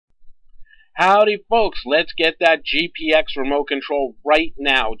Howdy folks, let's get that GPX remote control right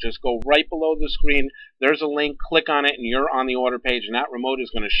now. Just go right below the screen. There's a link, click on it, and you're on the order page, and that remote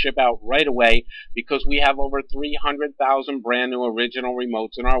is going to ship out right away because we have over 300,000 brand new original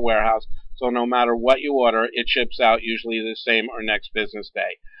remotes in our warehouse, so no matter what you order, it ships out usually the same or next business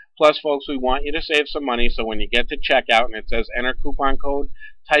day. Plus, folks, we want you to save some money, so when you get to checkout and it says enter coupon code,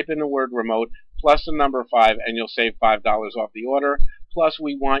 type in the word remote plus the number 5 and you'll save $5 off the order. Plus,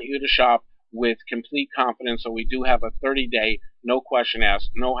 we want you to shop with complete confidence, so we do have a 30-day, no question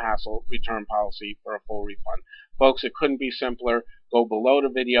asked, no hassle return policy for a full refund. Folks, it couldn't be simpler. Go below the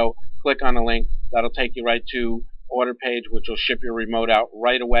video, click on the link. That'll take you right to order page, which will ship your remote out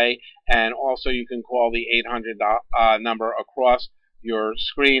right away. And also you can call the 800 number across your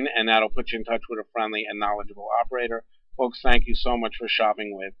screen, and that'll put you in touch with a friendly and knowledgeable operator. Folks, thank you so much for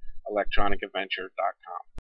shopping with electronicadventure.com.